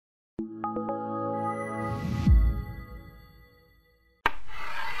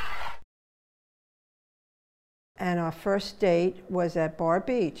And our first date was at Bar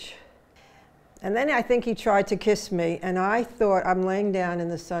Beach. And then I think he tried to kiss me, and I thought, I'm laying down in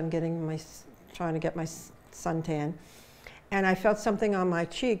the sun trying to get my suntan, and I felt something on my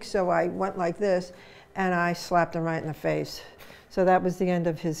cheek, so I went like this, and I slapped him right in the face. So that was the end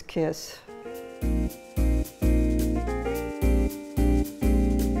of his kiss.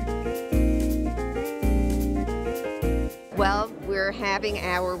 Well, we're having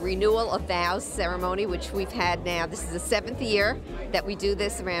our Renewal of Vows ceremony, which we've had now. This is the 7th year that we do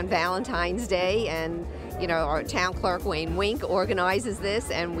this around Valentine's Day, and our Town Clerk Wayne Wink organizes this,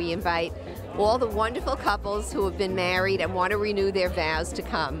 and we invite all the wonderful couples who have been married and want to renew their vows to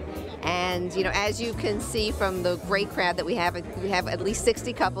come. And as you can see from the great crowd that we have at least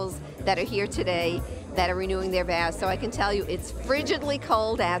 60 couples that are here today that are renewing their vows. So I can tell you it's frigidly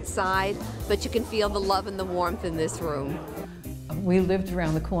cold outside, but you can feel the love and the warmth in this room. We lived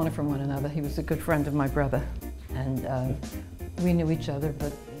around the corner from one another. He was a good friend of my brother, and we knew each other,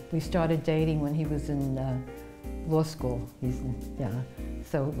 but we started dating when he was in law school.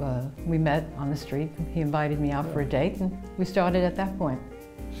 So we met on the street. He invited me out for a date, and we started at that point.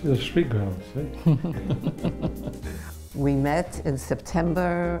 She's a street girl, see? We met in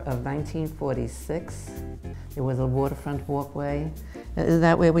September of 1946. It was a waterfront walkway. Is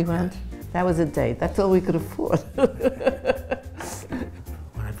that where we went? That was a date. That's all we could afford. When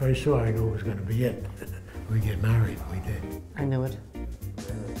I first saw her, I knew it was going to be it. We get married. We did. I knew it.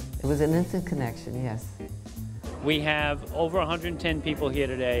 It was an instant connection, yes. We have over 110 people here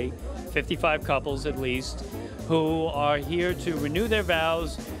today, 55 couples at least, who are here to renew their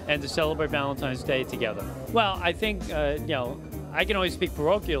vows and to celebrate Valentine's Day together. Well, I think, I can only speak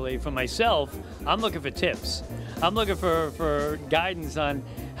parochially for myself. I'm looking for tips. I'm looking for guidance on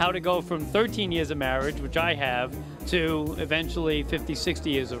how to go from 13 years of marriage, which I have, to eventually 50, 60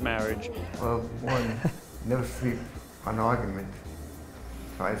 years of marriage. Well, one, never sleep on an argument.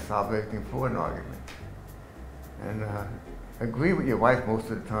 Try to solve everything for an argument. And agree with your wife most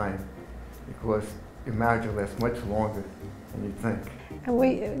of the time, because your marriage will last much longer than you think.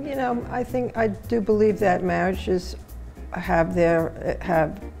 And I do believe that marriages have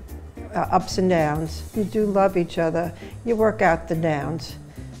ups and downs. You do love each other. You work out the downs.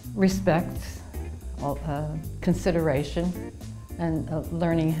 Respect, consideration, and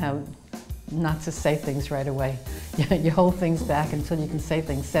learning how not to say things right away. You hold things back until you can say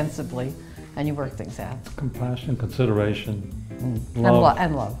things sensibly, and you work things out. Compassion, consideration, love.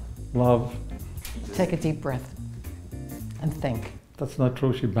 And love. Love. Take a deep breath and think. That's not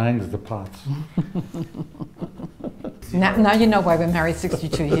true. She bangs the pots. Now you know why we're married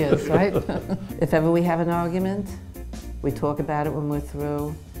 62 years, right? If ever we have an argument, we talk about it when we're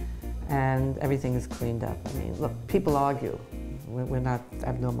through, and everything is cleaned up. I mean, look, people argue. We're not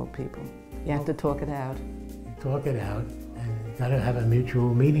abnormal people. You have to talk it out. Talk it out, and you got to have a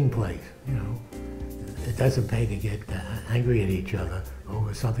mutual meeting place. It doesn't pay to get angry at each other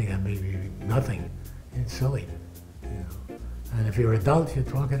over something that may be nothing. It's silly. And if you're adults, you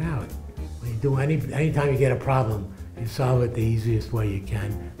talk it out. When you do anytime you get a problem, you solve it the easiest way you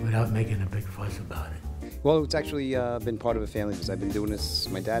can without making a big fuss about it. Well, it's actually been part of a family because I've been doing this.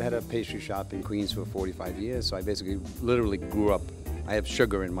 My dad had a pastry shop in Queens for 45 years, so I basically literally grew up. I have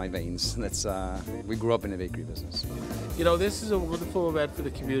sugar in my veins. We grew up in the bakery business. This is a wonderful event for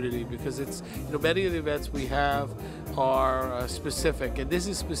the community because it's, many of the events we have are specific, and this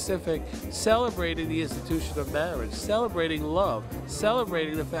is specific, celebrating the institution of marriage, celebrating love,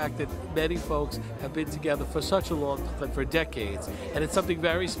 celebrating the fact that many folks have been together for such a long time, for decades, and it's something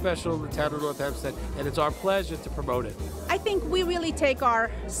very special in the town of North Hempstead, and it's our pleasure to promote it. I think we really take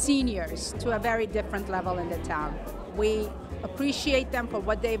our seniors to a very different level in the town. We appreciate them for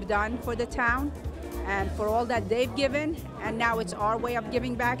what they've done for the town and for all that they've given, and now it's our way of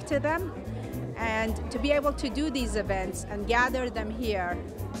giving back to them. And to be able to do these events and gather them here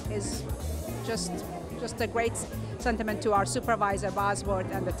is just a great sentiment to our supervisor,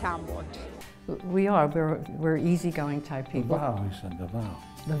 Bosworth, and the town board. We're easygoing type people. The vow, he said, the vow.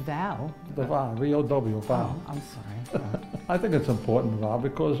 The vow? The vow, V-O-W, vow. Oh, I'm sorry. I think it's important, the vow,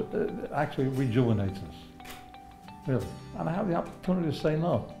 because it actually rejuvenates us. Really. And I have the opportunity to say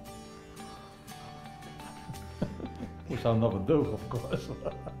no. Which I'll never do, of course.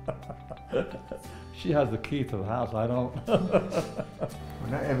 She has the key to the house, I don't.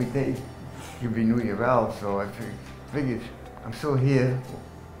 Well, not every day you renew your vows, so I figured I'm still here.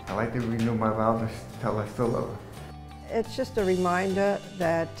 I like to renew my vows until I still love her. It's just a reminder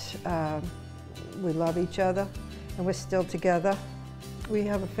that we love each other and we're still together. We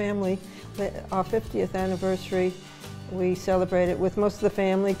have a family. Our 50th anniversary, we celebrate it with most of the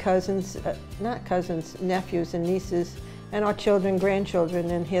family, cousins, not cousins, nephews and nieces, and our children, grandchildren,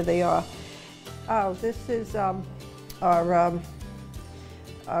 and here they are. Oh, this is our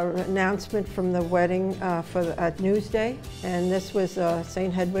announcement from the wedding for Newsday, and this was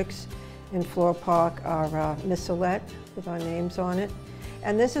St. Hedwig's in Floral Park, our missalette with our names on it.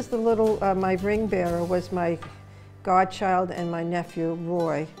 And this is the little, my ring bearer was my godchild and my nephew,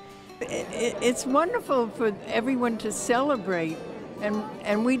 Roy. It's wonderful for everyone to celebrate,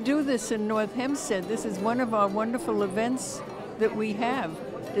 and we do this in North Hempstead. This is one of our wonderful events that we have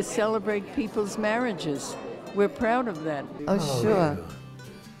to celebrate people's marriages. We're proud of that. Oh, sure.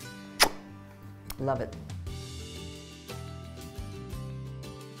 Love it.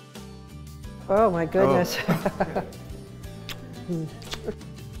 Oh my goodness.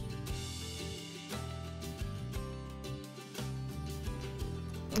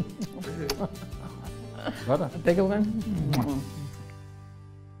 Butter. A bigger one?